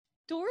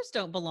Doors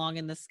don't belong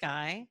in the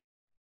sky,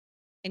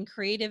 and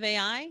creative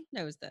AI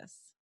knows this.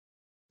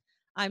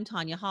 I'm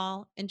Tanya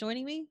Hall, and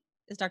joining me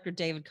is Dr.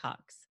 David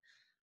Cox,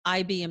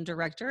 IBM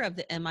Director of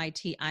the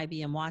MIT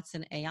IBM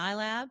Watson AI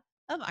Lab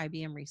of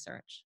IBM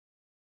Research.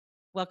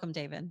 Welcome,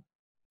 David.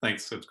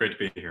 Thanks. It's great to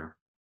be here.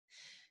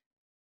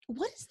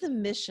 What is the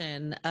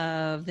mission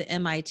of the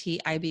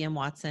MIT IBM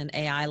Watson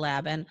AI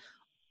Lab, and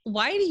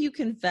why do you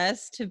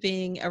confess to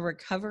being a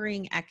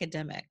recovering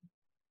academic?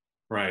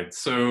 Right.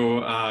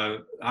 So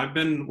I've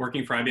been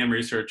working for IBM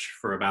Research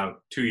for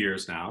about 2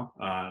 years now,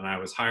 and I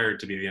was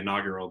hired to be the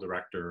inaugural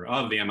director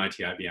of the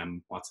MIT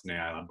IBM Watson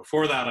AI Lab.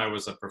 Before that, I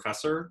was a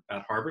professor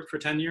at Harvard for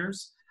 10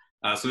 years.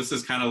 So this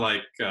is kind of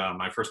like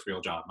my first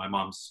real job. My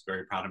mom's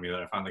very proud of me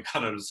that I finally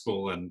got out of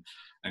school and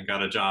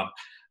got a job.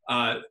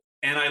 And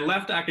I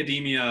left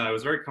academia. I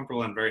was very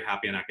comfortable and very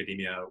happy in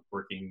academia,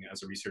 working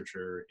as a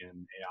researcher in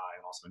AI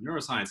and also in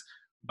neuroscience.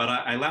 But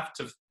I left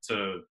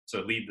to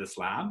lead this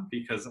lab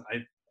because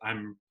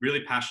I'm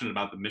really passionate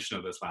about the mission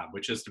of this lab,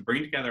 which is to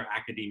bring together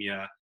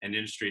academia and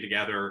industry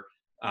together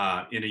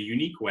in a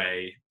unique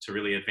way to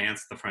really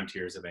advance the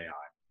frontiers of AI.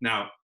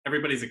 Now,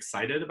 everybody's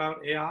excited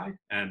about AI,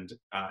 and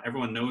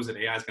everyone knows that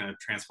AI is going to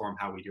transform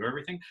how we do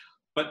everything.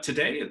 But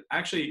today,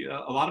 actually,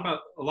 a lot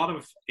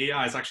of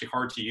AI is actually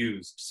hard to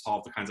use to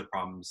solve the kinds of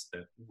problems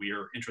that we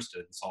are interested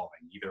in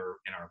solving, either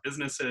in our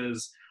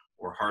businesses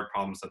or hard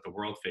problems that the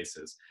world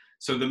faces.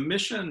 So the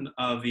mission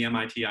of the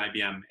MIT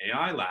IBM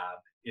AI Lab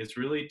is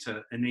really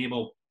to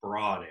enable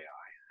broad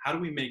AI. How do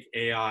we make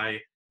AI,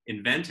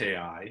 invent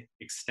AI,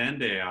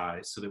 extend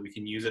AI so that we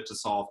can use it to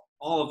solve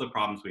all of the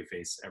problems we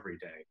face every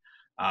day,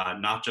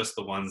 not just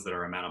the ones that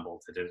are amenable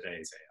to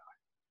today's AI.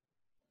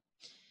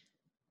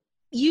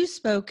 You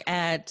spoke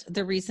at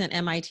the recent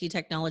MIT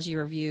Technology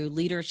Review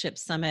Leadership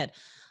Summit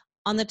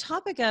on the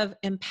topic of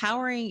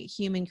empowering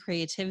human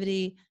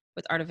creativity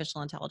with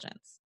artificial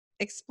intelligence.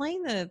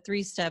 Explain the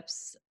 3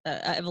 steps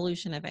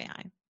evolution of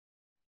AI.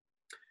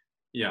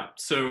 Yeah,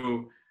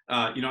 so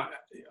I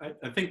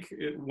think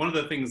one of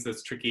the things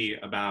that's tricky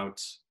about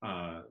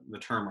the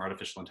term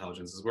artificial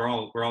intelligence is we're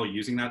all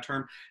using that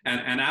term,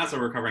 and as a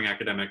recovering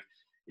academic,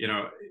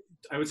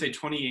 I would say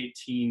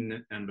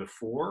 2018 and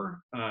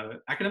before,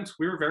 academics,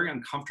 we were very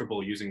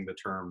uncomfortable using the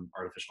term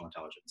artificial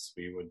intelligence.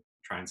 We would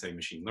try and say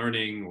machine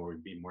learning, or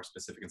we'd be more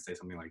specific and say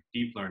something like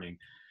deep learning.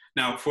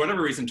 Now, for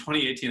whatever reason,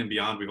 2018 and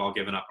beyond, we've all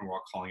given up and we're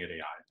all calling it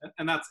AI,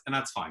 and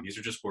that's fine. These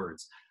are just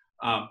words.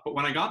 But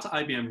when I got to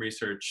IBM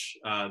Research,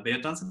 they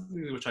had done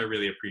something which I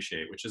really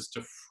appreciate, which is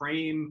to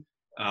frame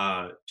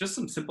just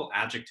some simple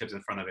adjectives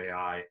in front of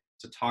AI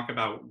to talk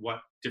about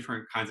what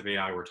different kinds of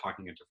AI we're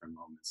talking at different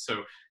moments.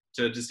 So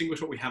to distinguish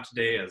what we have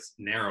today as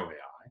narrow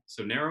AI.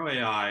 So narrow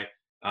AI,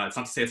 it's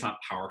not to say it's not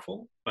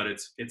powerful, but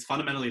it's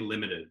fundamentally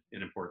limited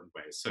in important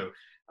ways. So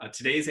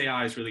today's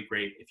AI is really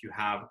great if you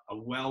have a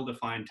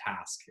well-defined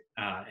task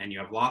and you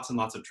have lots and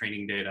lots of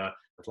training data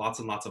with lots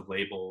and lots of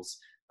labels.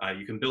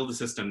 You can build a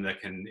system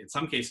that can, in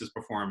some cases,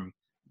 perform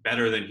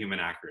better than human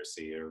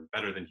accuracy or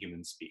better than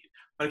human speed.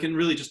 But it can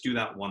really just do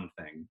that one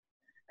thing.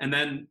 And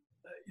then,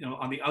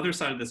 on the other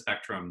side of the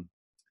spectrum,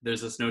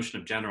 there's this notion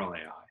of general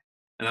AI.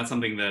 And that's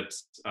something that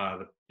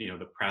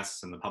the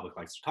press and the public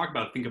likes to talk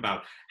about. Think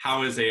about,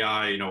 how is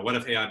AI, what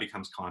if AI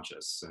becomes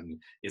conscious?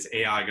 And is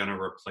AI going to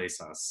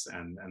replace us?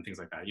 And things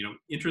like that.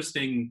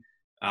 Interesting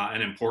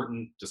and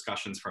important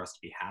discussions for us to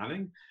be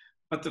having.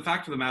 But the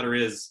fact of the matter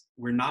is,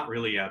 we're not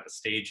really at the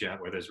stage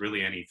yet where there's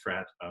really any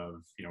threat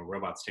of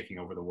robots taking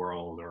over the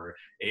world or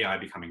AI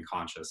becoming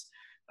conscious.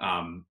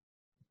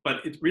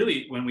 But it's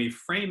really, when we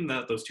frame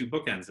those 2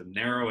 bookends of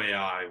narrow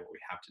AI, what we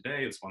have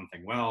today is one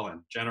thing,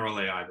 and general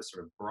AI, the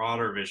sort of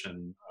broader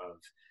vision of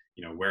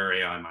where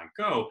AI might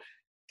go,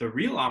 the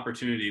real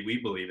opportunity, we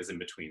believe, is in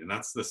between. And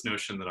that's this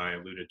notion that I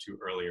alluded to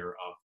earlier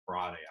of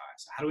broad AI.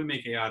 So how do we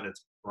make AI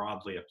that's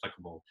broadly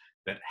applicable,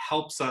 that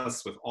helps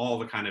us with all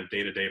the kind of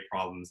day-to-day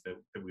problems that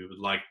we would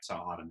like to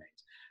automate?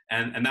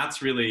 And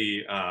that's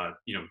really,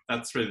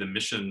 that's really the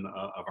mission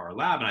of our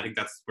lab. And I think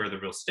that's where the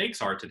real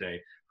stakes are today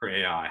for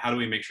AI. How do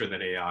we make sure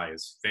that AI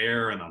is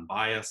fair and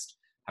unbiased?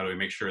 How do we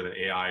make sure that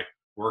AI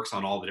works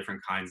on all the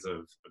different kinds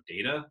of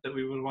data that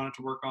we would want it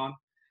to work on?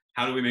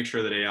 How do we make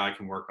sure that AI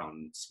can work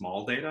on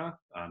small data,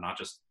 not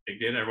just big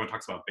data? Everyone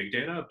talks about big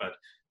data, but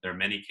there are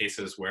many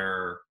cases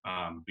where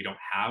we don't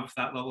have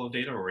that level of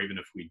data, or even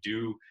if we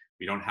do,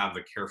 we don't have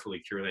the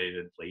carefully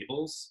curated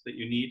labels that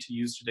you need to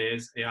use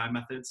today's AI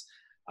methods.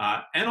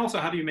 And also,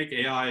 how do you make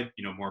AI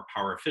more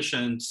power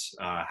efficient?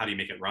 How do you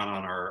make it run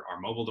on our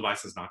mobile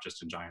devices, not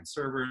just in giant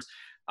servers?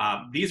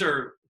 These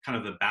are kind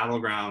of the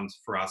battlegrounds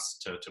for us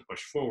to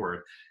push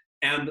forward.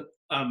 And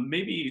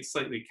maybe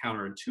slightly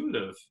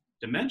counterintuitive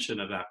dimension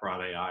of that broad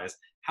AI is,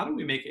 how do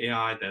we make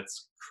AI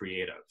that's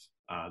creative,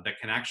 that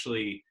can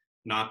actually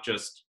not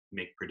just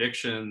make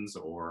predictions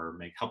or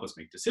help us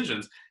make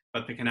decisions,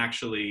 but that can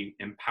actually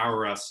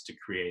empower us to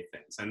create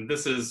things. And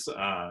this is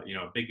a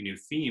big new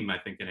theme, I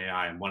think, in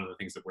AI, and one of the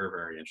things that we're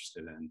very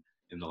interested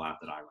in the lab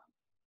that I run.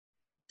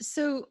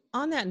 So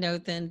on that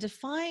note, then,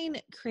 define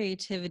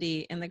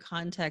creativity in the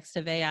context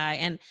of AI,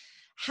 and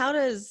how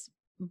does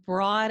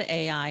broad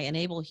AI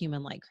enable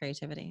human-like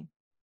creativity?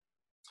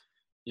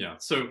 Yeah.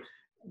 So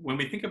when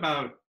we think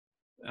about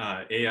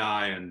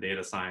AI and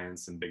data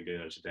science and big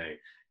data today,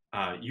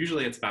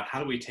 usually it's about how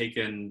do we take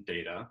in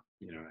data,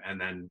 and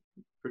then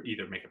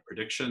either make a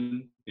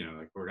prediction,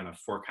 like we're going to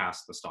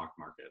forecast the stock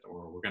market,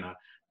 or we're going to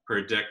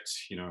predict,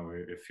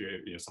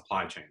 if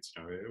supply chains.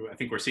 I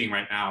think we're seeing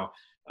right now,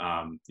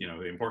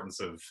 the importance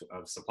of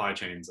supply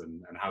chains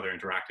and how they're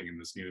interacting in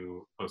this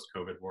new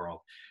post-COVID world.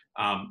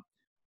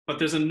 But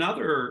there's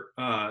another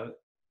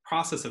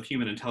process of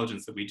human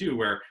intelligence that we do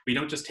where we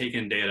don't just take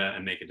in data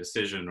and make a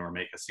decision or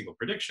make a single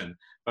prediction,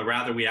 but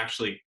rather we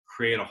actually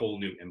create a whole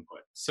new input.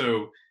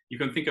 So you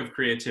can think of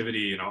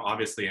creativity,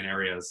 obviously in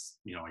areas,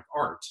 like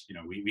art.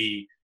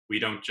 We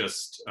don't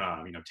just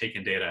take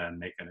in data and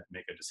make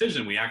a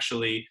decision. We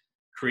actually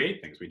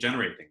create things. We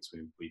generate things.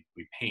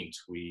 We paint.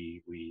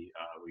 We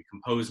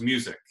compose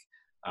music.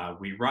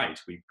 We write.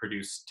 We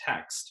produce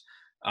text.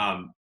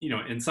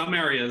 In some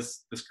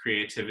areas, this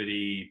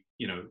creativity,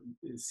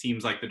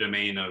 seems like the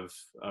domain of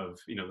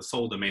the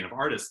sole domain of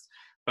artists.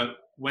 But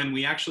when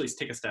we actually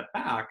take a step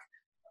back,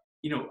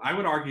 I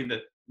would argue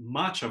that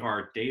much of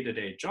our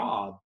day-to-day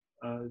job,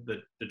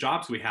 the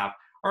jobs we have,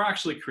 are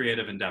actually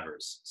creative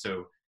endeavors.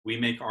 So we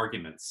make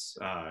arguments,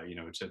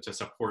 to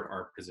support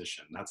our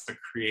position. That's the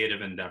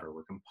creative endeavor.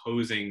 We're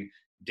composing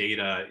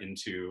data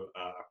into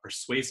a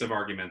persuasive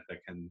argument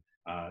that can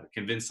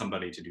convince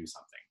somebody to do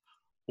something.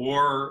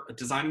 Or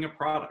designing a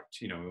product,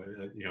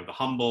 the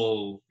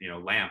humble,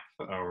 lamp,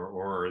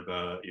 or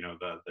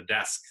the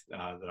desk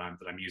that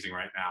I'm using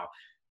right now.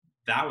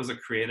 That was a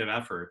creative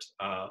effort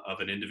of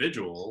an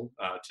individual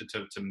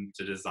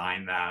to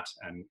design that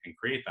and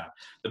create that.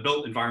 The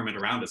built environment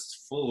around us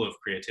is full of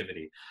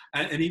creativity,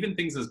 and even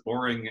things as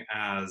boring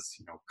as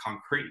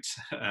concrete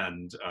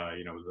and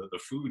the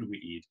food we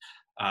eat.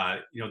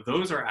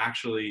 Those are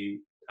actually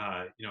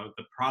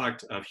the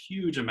product of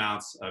huge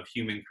amounts of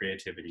human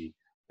creativity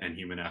and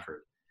human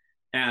effort.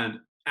 And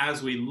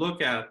as we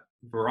look at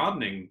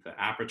broadening the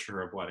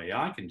aperture of what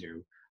AI can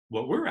do,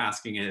 what we're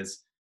asking is,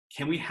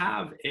 can we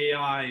have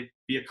AI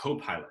be a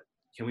co-pilot?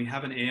 Can we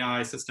have an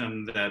AI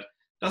system that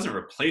doesn't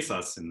replace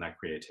us in that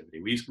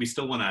creativity? We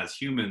still want to, as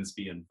humans,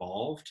 be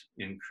involved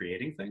in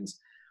creating things,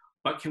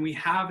 but can we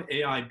have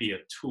AI be a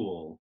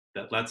tool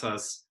that lets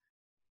us,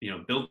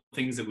 build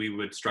things that we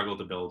would struggle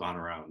to build on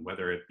our own,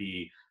 whether it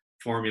be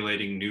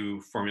formulating new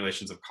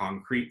formulations of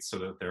concrete so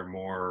that they're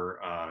more,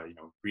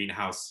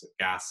 greenhouse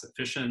gas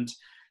efficient,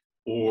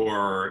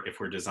 or if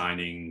we're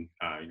designing,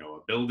 a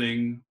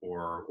building,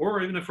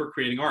 or even if we're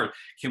creating art,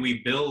 can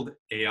we build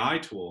AI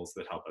tools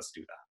that help us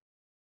do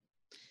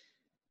that?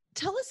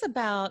 Tell us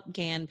about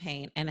GAN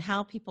Paint and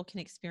how people can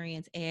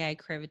experience AI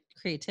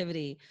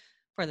creativity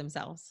for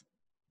themselves.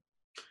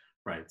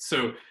 Right.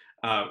 So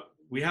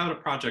we had a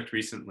project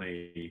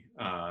recently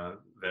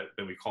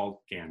that we called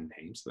GAN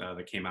Paint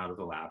that came out of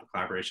the lab, a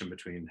collaboration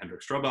between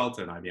Hendrik Strohbelt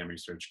and IBM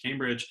Research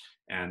Cambridge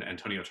and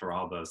Antonio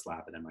Torralba's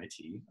lab at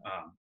MIT.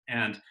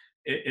 And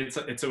it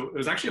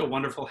was actually a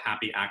wonderful,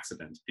 happy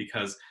accident,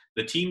 because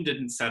the team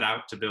didn't set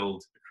out to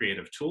build a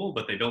creative tool,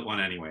 but they built one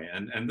anyway.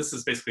 And this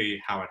is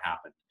basically how it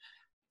happened.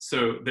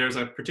 So there's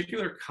a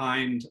particular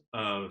kind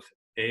of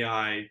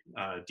AI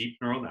deep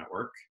neural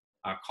network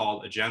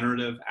called a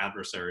generative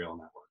adversarial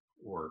network,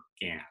 or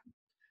GAN.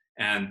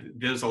 And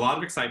there's a lot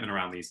of excitement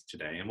around these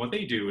today. And what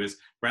they do is,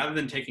 rather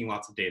than taking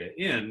lots of data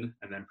in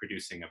and then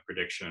producing a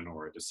prediction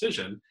or a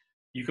decision,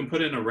 you can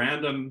put in a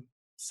random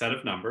set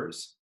of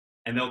numbers,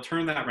 and they'll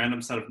turn that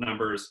random set of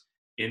numbers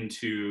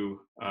into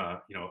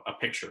a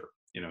picture.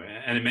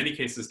 And in many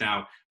cases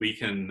now, we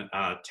can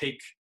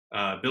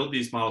build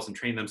these models and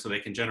train them so they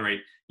can generate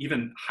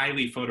even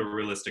highly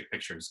photorealistic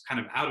pictures, kind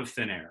of out of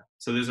thin air.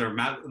 So these are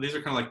kind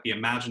of like the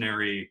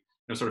imaginary,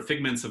 sort of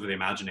figments of the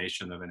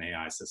imagination of an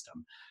AI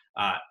system.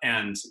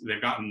 And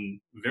they've gotten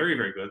very,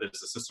 very good.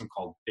 There's a system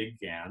called Big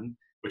GAN,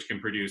 which can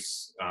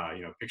produce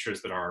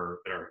pictures that are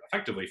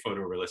effectively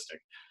photorealistic.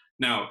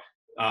 Now,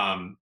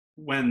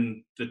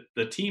 when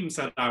the team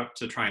set out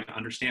to try and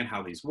understand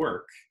how these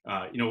work,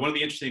 one of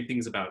the interesting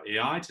things about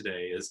AI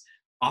today is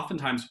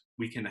oftentimes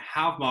we can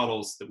have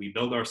models that we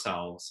build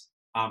ourselves,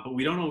 but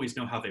we don't always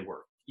know how they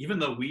work. Even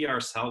though we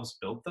ourselves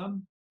built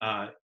them,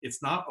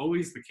 it's not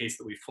always the case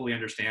that we fully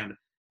understand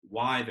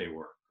why they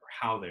work or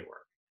how they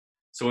work.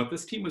 So what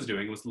this team was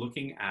doing was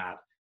looking at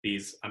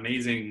these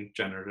amazing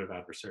generative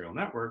adversarial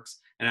networks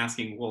and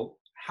asking, well,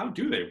 how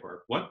do they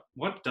work?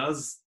 What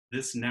does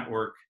this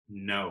network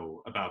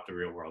know about the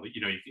real world?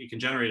 You can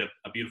generate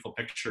a beautiful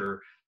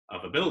picture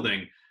of a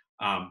building,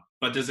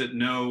 but does it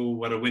know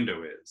what a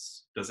window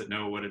is? Does it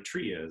know what a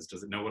tree is?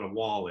 Does it know what a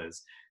wall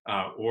is?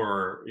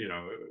 Or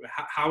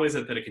how is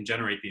it that it can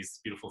generate these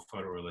beautiful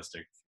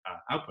photorealistic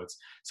outputs?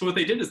 So what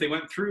they did is they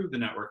went through the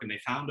network and they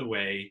found a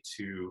way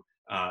to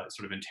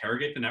sort of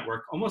interrogate the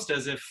network, almost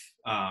as if,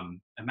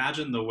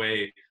 imagine the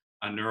way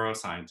a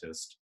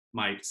neuroscientist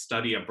might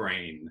study a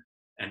brain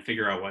and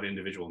figure out what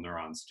individual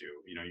neurons do.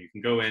 You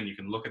can go in, you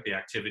can look at the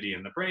activity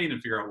in the brain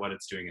and figure out what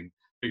it's doing and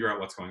figure out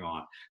what's going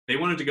on. They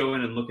wanted to go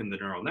in and look in the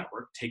neural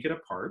network, take it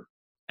apart,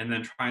 and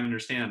then try and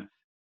understand,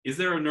 is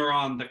there a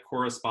neuron that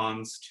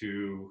corresponds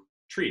to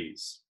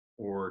trees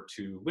or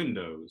to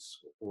windows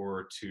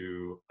or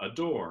to a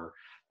door?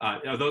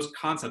 Are those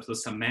concepts,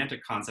 those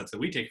semantic concepts that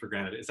we take for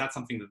granted, is that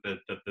something that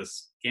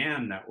this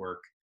GAN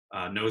network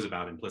knows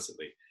about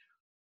implicitly?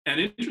 And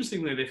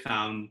interestingly, they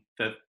found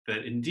that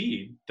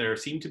indeed there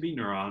seem to be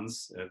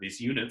neurons, these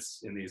units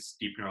in these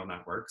deep neural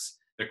networks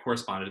that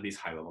correspond to these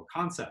high-level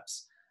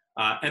concepts.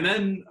 And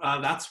then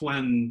that's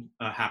when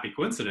a happy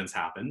coincidence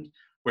happened,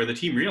 where the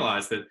team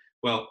realized that,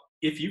 well,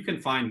 if you can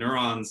find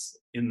neurons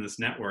in this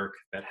network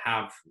that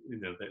have,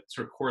 that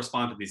sort of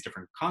correspond to these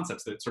different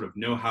concepts, that sort of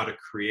know how to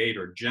create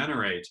or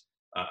generate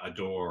a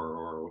door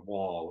or a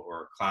wall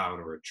or a cloud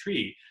or a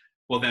tree,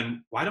 well,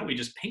 then why don't we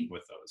just paint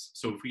with those?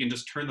 So if we can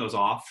just turn those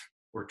off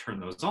or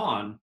turn those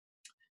on,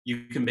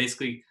 you can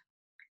basically,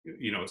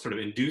 sort of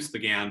induce the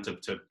GAN to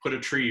put a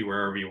tree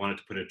wherever you want it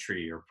to put a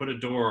tree, or put a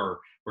door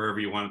wherever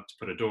you want it to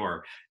put a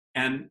door.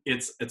 And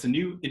it's a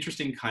new,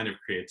 interesting kind of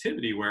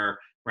creativity where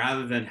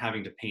rather than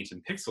having to paint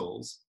in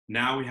pixels,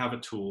 now we have a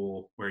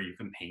tool where you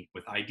can paint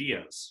with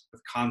ideas,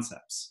 with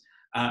concepts.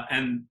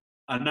 And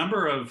a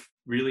number of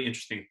really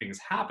interesting things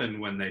happen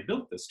when they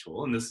built this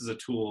tool. And this is a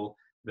tool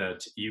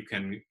that you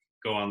can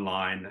go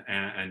online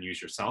and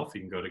use yourself.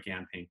 You can go to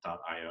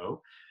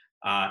ganpaint.io.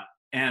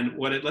 And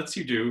what it lets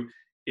you do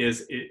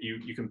is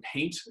you can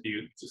paint,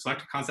 you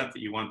select a concept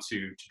that you want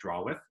to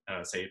draw with,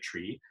 say a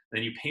tree,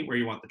 then you paint where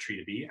you want the tree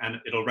to be,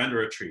 and it'll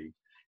render a tree.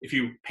 If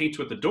you paint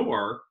with the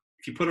door,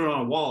 if you put it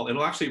on a wall,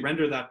 it'll actually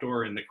render that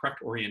door in the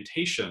correct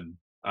orientation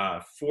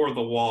for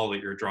the wall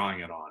that you're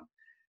drawing it on.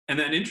 And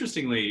then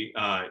interestingly,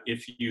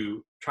 if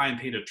you try and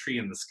paint a tree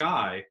in the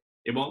sky,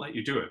 it won't let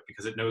you do it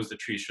because it knows the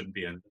tree shouldn't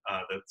be in,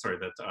 a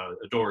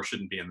door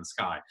shouldn't be in the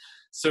sky.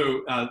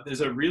 So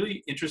there's a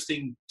really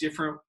interesting,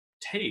 different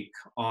take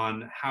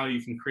on how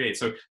you can create.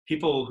 So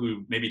people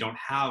who maybe don't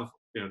have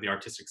the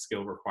artistic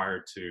skill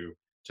required to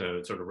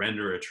sort of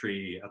render a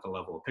tree at the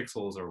level of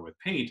pixels or with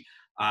paint,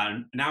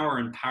 now are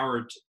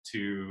empowered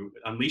to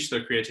unleash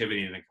their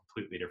creativity in a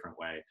completely different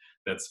way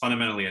that's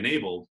fundamentally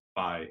enabled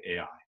by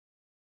AI.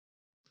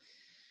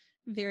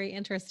 Very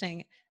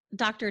interesting.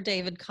 Dr.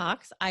 David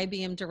Cox,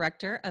 IBM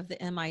Director of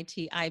the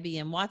MIT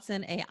IBM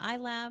Watson AI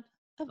Lab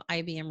of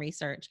IBM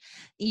Research.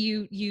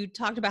 You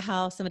talked about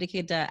how somebody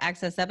could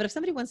access that, but if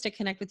somebody wants to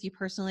connect with you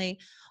personally,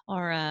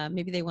 or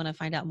maybe they want to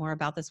find out more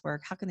about this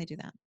work, how can they do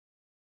that?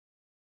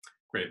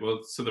 Great. Well,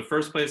 so the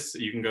first place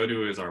you can go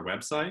to is our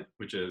website,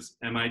 which is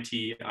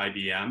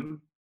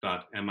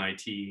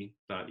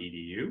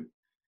mitibm.mit.edu.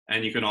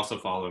 And you can also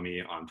follow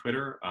me on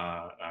Twitter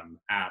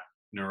at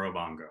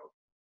Neurobongo.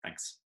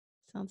 Thanks.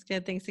 Sounds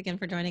good. Thanks again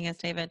for joining us,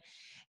 David.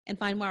 And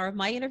find more of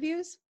my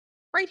interviews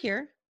right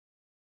here,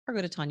 or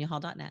go to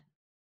tanyahall.net.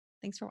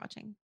 Thanks for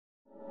watching.